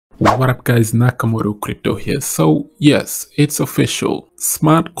What up guys, Nakamoto Crypto here. So yes, it's official.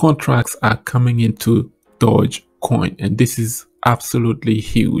 Smart contracts are coming into Dogecoin and this is absolutely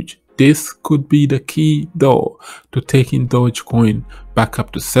huge. This could be the key though to taking Dogecoin back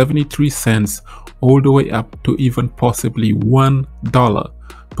up to 73 cents all the way up to even possibly $1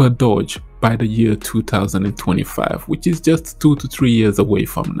 per Doge by the year 2025, which is just 2 to 3 years away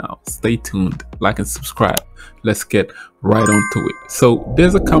from now. Stay tuned, like and subscribe. Let's get right onto it. So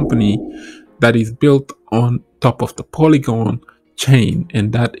there's a company that is built on top of the Polygon chain,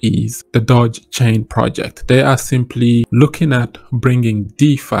 and that is the Dogechain project. They are simply looking at bringing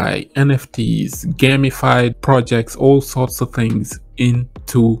DeFi, NFTs, gamified projects, all sorts of things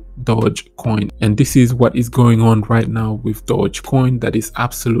into Dogecoin, and this is what is going on right now with Dogecoin that is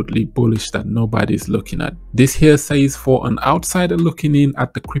absolutely bullish that nobody's looking at. This here says, for an outsider looking in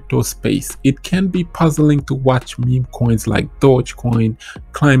at the crypto space, it can be puzzling to watch meme coins like Dogecoin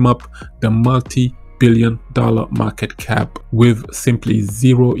climb up the multi-billion-dollar market cap with simply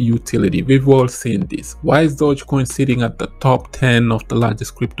zero utility. We've all seen this. Why is Dogecoin sitting at the top 10 of the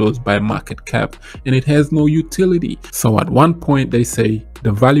largest cryptos by market cap and it has no utility? So at one point they say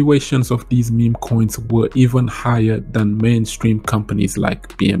the valuations of these meme coins were even higher than mainstream companies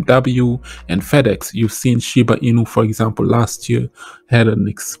like BMW and FedEx. You've seen Shiba Inu, for example, last year had an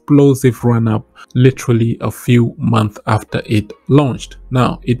explosive run up literally a few months after it launched.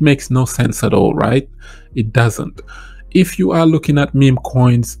 Now, it makes no sense at all, right? It doesn't. If you are looking at meme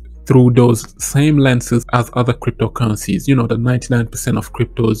coins through those same lenses as other cryptocurrencies, you know, the 99% of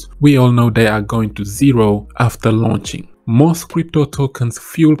cryptos, we all know they are going to zero after launching. Most crypto tokens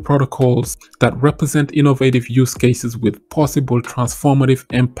fuel protocols that represent innovative use cases with possible transformative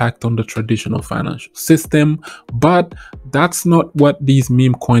impact on the traditional financial system, but that's not what these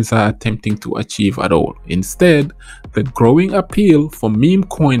meme coins are attempting to achieve at all. Instead, the growing appeal for meme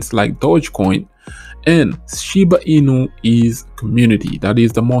coins like Dogecoin and Shiba Inu is community. That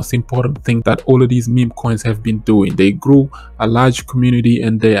is the most important thing that all of these meme coins have been doing. They grew a large community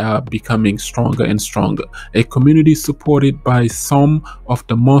and they are becoming stronger and stronger. A community supported by some of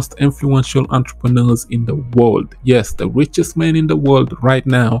the most influential entrepreneurs in the world. Yes, the richest man in the world right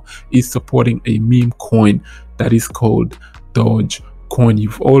now is supporting a meme coin that is called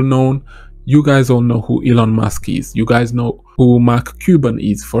Dogecoin. You guys all know who Elon Musk is. You guys know who Mark Cuban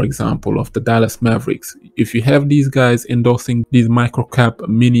is, for example, of the Dallas Mavericks. If you have these guys endorsing these microcap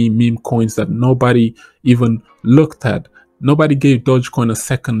mini meme coins that nobody even looked at, nobody gave Dogecoin a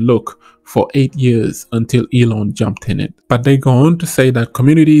second look for 8 years until Elon jumped in it. But they go on to say that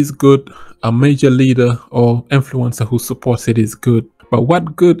community is good, a major leader or influencer who supports it is good. But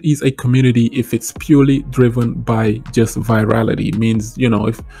what good is a community if it's purely driven by just virality? It means, you know,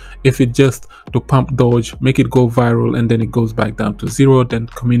 if it just to pump Doge, make it go viral and then it goes back down to zero, then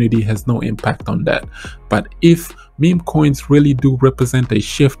community has no impact on that. But if meme coins really do represent a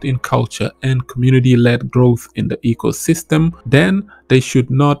shift in culture and community-led growth in the ecosystem, then they should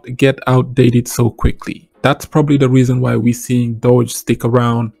not get outdated so quickly. That's probably the reason why we're seeing Doge stick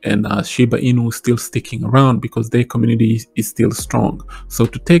around and Shiba Inu still sticking around, because their community is still strong. So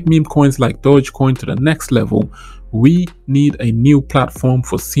to take meme coins like Dogecoin to the next level, we need a new platform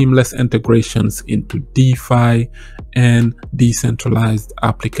for seamless integrations into DeFi and decentralized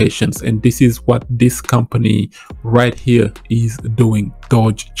applications. And this is what this company right here is doing,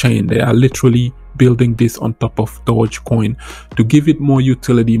 Dogechain. They are literally building this on top of Dogecoin to give it more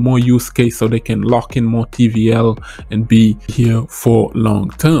utility, more use case, so they can lock in more TVL and be here for long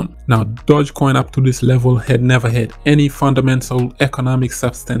term. Now, Dogecoin up to this level had never had any fundamental economic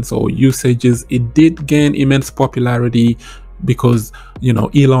substance or usages. It did gain immense popularity because, you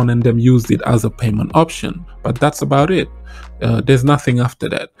know, Elon and them used it as a payment option, but that's about it. There's nothing after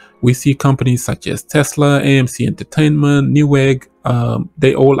that. We see companies such as Tesla, AMC Entertainment, Newegg,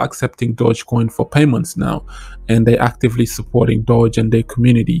 they all accepting Dogecoin for payments now, and they actively supporting Doge and their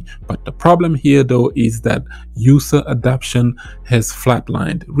community. But the problem here though is that user adoption has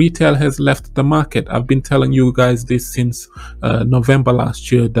flatlined. Retail has left the market. I've been telling you guys this since November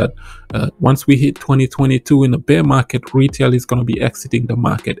last year that once we hit 2022 in a bear market, retail is going to be exiting the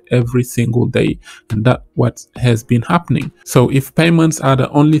market every single day, and that's what has been happening. So if payments are the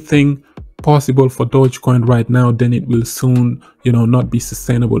only thing possible for Dogecoin right now, then it will soon, you know, not be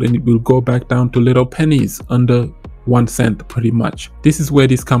sustainable, and it will go back down to little pennies under 1 cent pretty much. This is where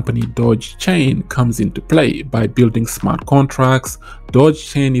this company Dogechain comes into play. By building smart contracts,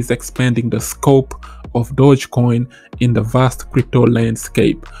 Dogechain is expanding the scope of Dogecoin in the vast crypto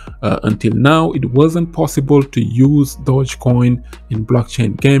landscape. Until now, it wasn't possible to use Dogecoin in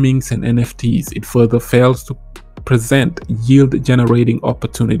blockchain gamings and NFTs. It further fails to present yield generating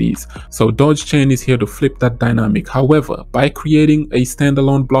opportunities. So Dogechain is here to flip that dynamic. However, by creating a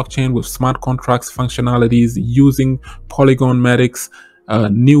standalone blockchain with smart contracts functionalities using Polygon Matic's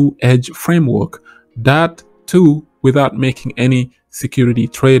new edge framework, that too, without making any security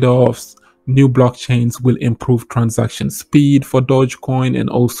trade-offs, new blockchains will improve transaction speed for Dogecoin and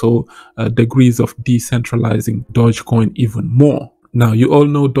also degrees of decentralizing Dogecoin even more. Now, you all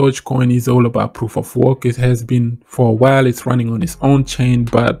know Dogecoin is all about proof of work. It has been for a while. It's running on its own chain,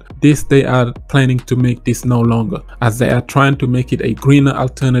 but they are planning to make this no longer, as they are trying to make it a greener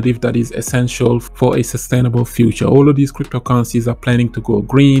alternative that is essential for a sustainable future. All of these cryptocurrencies are planning to go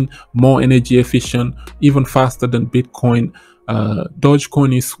green, more energy efficient, even faster than Bitcoin.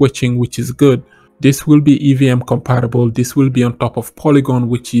 Dogecoin is switching, which is good. This will be EVM compatible. This will be on top of Polygon,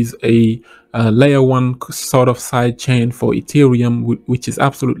 which is a layer 1 sort of side chain for Ethereum, which is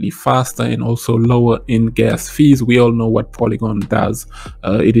absolutely faster and also lower in gas fees. We all know what Polygon does.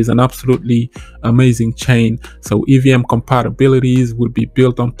 It is an absolutely amazing chain. So EVM compatibilities will be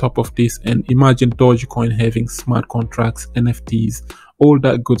built on top of this. And imagine Dogecoin having smart contracts, NFTs, all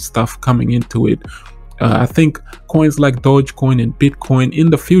that good stuff coming into it. I think coins like Dogecoin and Bitcoin in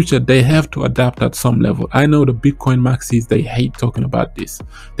the future, they have to adapt at some level. I know the Bitcoin maxis, they hate talking about this.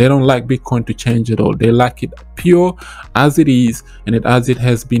 They don't like Bitcoin to change at all. They like it pure as it is, and as it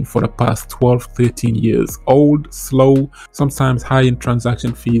has been for the past 12, 13 years. Old, slow, sometimes high in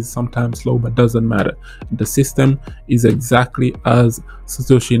transaction fees, sometimes low, but doesn't matter. The system is exactly as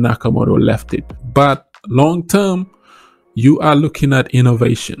Satoshi Nakamoto left it. But long term, you are looking at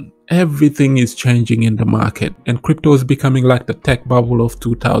innovation. Everything is changing in the market, and crypto is becoming like the tech bubble of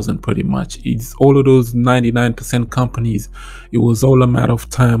 2000 pretty much. It's all of those 99% companies. It was all a matter of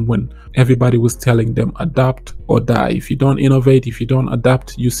time when everybody was telling them adapt or die. If you don't innovate, if you don't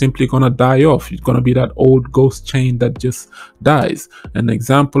adapt, you're simply gonna die off. You're gonna be that old ghost chain that just dies. An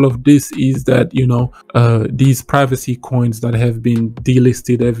example of this is that, you know, these privacy coins that have been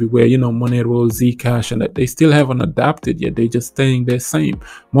delisted everywhere, you know, Monero, Zcash, and that they still haven't adapted yet. They're just staying the same.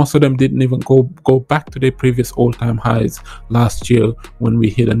 Most of them didn't even go back to their previous all-time highs last year when we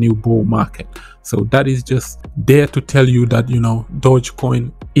hit a new bull market. So that is just there to tell you that, you know,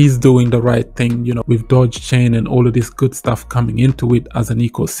 Dogecoin is doing the right thing, you know, with Dogechain and all of this good stuff coming into it as an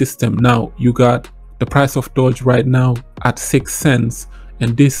ecosystem. Now you got the price of Doge right now at 6 cents,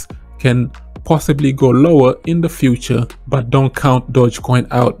 and this can possibly go lower in the future, but don't count Dogecoin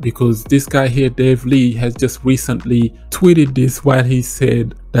out, because this guy here, Dave Lee, has just recently tweeted this while he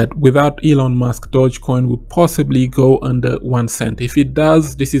said that without Elon Musk, Dogecoin would possibly go under 1 cent. If it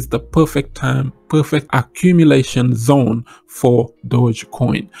does, this is the perfect time, perfect accumulation zone for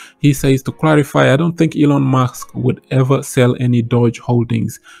Dogecoin. He says, to clarify, I don't think Elon Musk would ever sell any Doge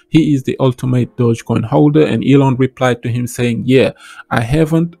holdings. He is the ultimate Dogecoin holder. And Elon replied to him saying, yeah, I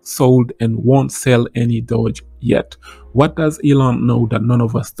haven't sold and won't sell any Doge yet. What does Elon know that none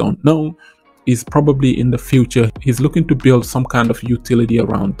of us don't know? Is probably in the future he's looking to build some kind of utility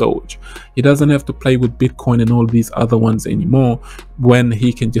around Doge. He doesn't have to play with Bitcoin and all these other ones anymore, when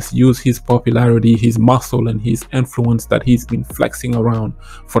he can just use his popularity, his muscle, and his influence that he's been flexing around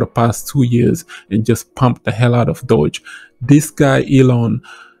for the past 2 years and just pump the hell out of Doge. This guy Elon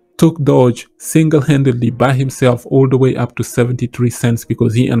took Doge single-handedly by himself all the way up to 73 cents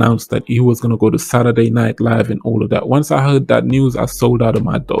because he announced that he was going to go to Saturday Night Live and all of that. Once I heard that news, I sold out of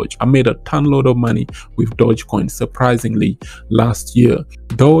my Doge. I made a ton load of money with Dogecoin, surprisingly, last year.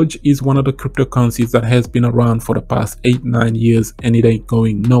 Doge is one of the cryptocurrencies that has been around for the past 8-9 years, and it ain't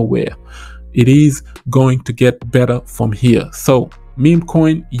going nowhere. It is going to get better from here. So meme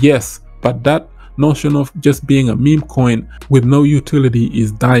coin, yes, but that notion of just being a meme coin with no utility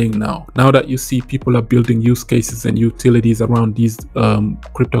is dying now. Now that you see people are building use cases and utilities around these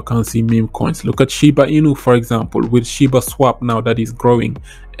cryptocurrency meme coins. Look at Shiba Inu, for example, with Shiba Swap now that is growing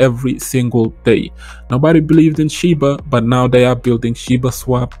every single day. Nobody believed in Shiba, but now they are building Shiba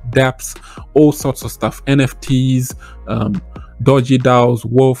Swap, dApps, all sorts of stuff, NFTs, Doji DAOs,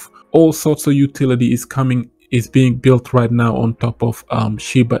 Wolf, all sorts of utility is being built right now on top of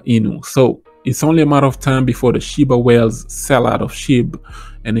Shiba Inu. So it's only a matter of time before the Shiba whales sell out of SHIB.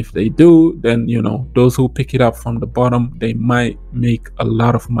 And if they do, then, you know, those who pick it up from the bottom, they might make a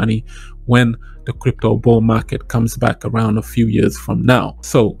lot of money when the crypto bull market comes back around a few years from now.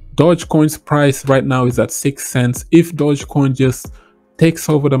 So Dogecoin's price right now is at 6 cents. If Dogecoin just takes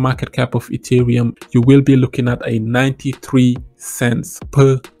over the market cap of Ethereum, you will be looking at a 93 cents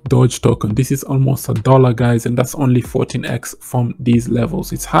per Doge token. This is almost $1, guys, and that's only 14x from these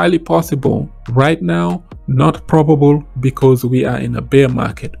levels. It's highly possible. Right now, not probable, because we are in a bear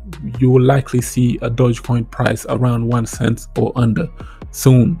market. You will likely see a Dogecoin price around 1 cent or under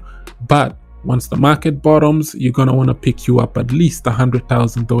soon. But once the market bottoms, you're gonna want to pick you up at least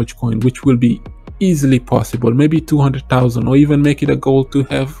 100,000 Dogecoin, which will be easily possible. Maybe 200,000, or even make it a goal to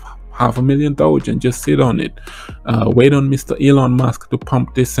have 500,000 Doge and just sit on it. Wait on Mr. Elon Musk to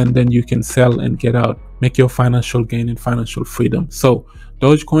pump this, and then you can sell and get out, make your financial gain and financial freedom. So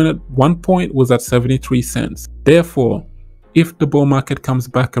Dogecoin at one point was at 73 cents. Therefore, if the bull market comes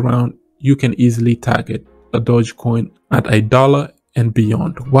back around, you can easily target a Dogecoin at $1 and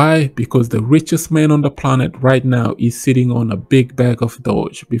beyond. Why? Because the richest man on the planet right now is sitting on a big bag of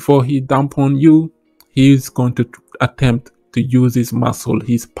Doge. Before he dump on you, he's going to attempt to use his muscle,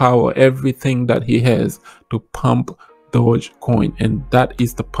 his power, everything that he has to pump Dogecoin, and that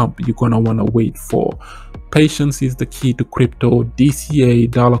is the pump you're gonna want to wait for. Patience is the key to crypto. DCA,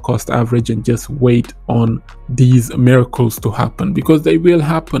 dollar cost average, and just wait on these miracles to happen, because they will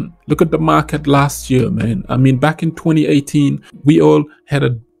happen. Look at the market last year, man. I mean, back in 2018, we all had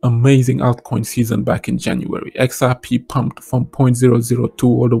an amazing altcoin season back in January. XRP pumped from 0.002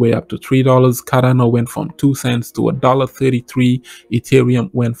 all the way up to $3. Cardano went from 2 cents to $1.33. Ethereum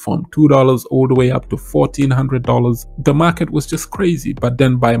went from $2 all the way up to $1,400. The market was just crazy. But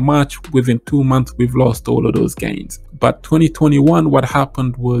then by March, within 2 months, we've lost all of those gains. But 2021, what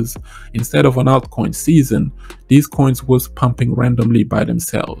happened was, instead of an altcoin season, these coins was pumping randomly by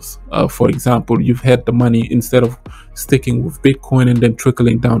themselves. For example, you've had the money, instead of sticking with Bitcoin and then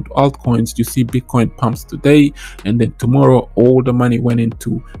trickling down to altcoins, you see Bitcoin pumps today, and then tomorrow all the money went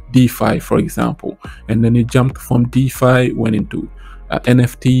into DeFi, for example, and then it jumped from DeFi, went into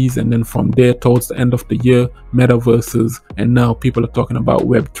NFTs, and then from there towards the end of the year, metaverses, and now people are talking about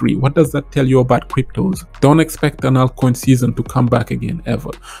Web3. What does that tell you about cryptos? Don't expect an altcoin season to come back again, ever.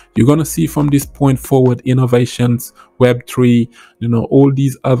 You're gonna see from this point forward innovations, Web3, you know, all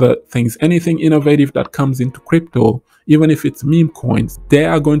these other things, anything innovative that comes into crypto, even if it's meme coins,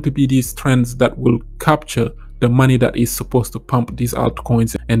 there are going to be these trends that will capture the money that is supposed to pump these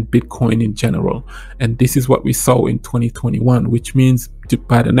altcoins and Bitcoin in general. And this is what we saw in 2021, which means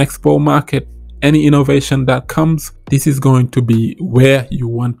by the next bull market, any innovation that comes, this is going to be where you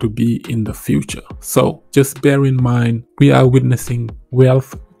want to be in the future. So just bear in mind, we are witnessing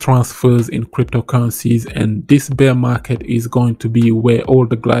wealth transfers in cryptocurrencies, and this bear market is going to be where all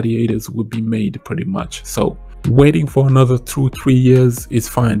the gladiators will be made, pretty much. So waiting for another 2-3 years is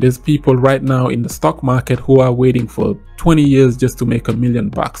fine. There's people right now in the stock market who are waiting for 20 years just to make $1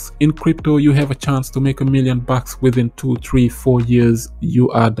 million. In crypto, you have a chance to make $1 million within 2, 3, 4 years.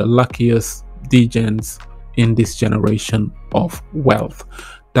 You are the luckiest degens in this generation of wealth.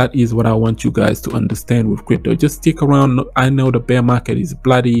 That is what I want you guys to understand with crypto. Just stick around. I know the bear market is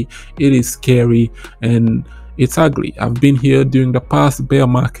bloody, it is scary, and it's ugly. I've been here during the past bear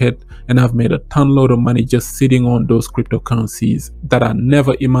market, and I've made a ton load of money just sitting on those cryptocurrencies that I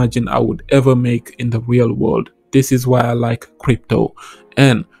never imagined I would ever make in the real world. This is why I like crypto.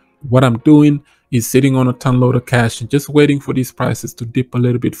 And what I'm doing is sitting on a ton load of cash and just waiting for these prices to dip a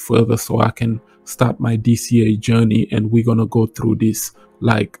little bit further so I can start my DCA journey, and we're gonna go through this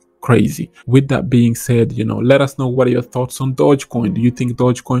like crazy. With that being said, you know, let us know what are your thoughts on Dogecoin. Do you think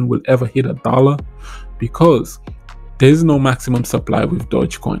Dogecoin will ever hit $1? Because there's no maximum supply with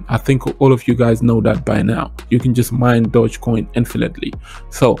Dogecoin. I think all of you guys know that by now. You can just mine Dogecoin infinitely.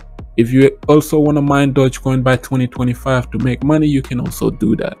 So if you also want to mine Dogecoin by 2025 to make money, you can also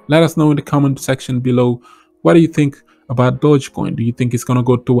do that. Let us know in the comment section below, what do you think about Dogecoin? Do you think it's going to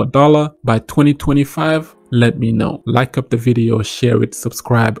go to $1 by 2025? Let me know. Like up the video, share it,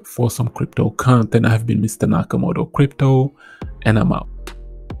 subscribe for some crypto content. I've been Mr. Nakamoto Crypto, and I'm out.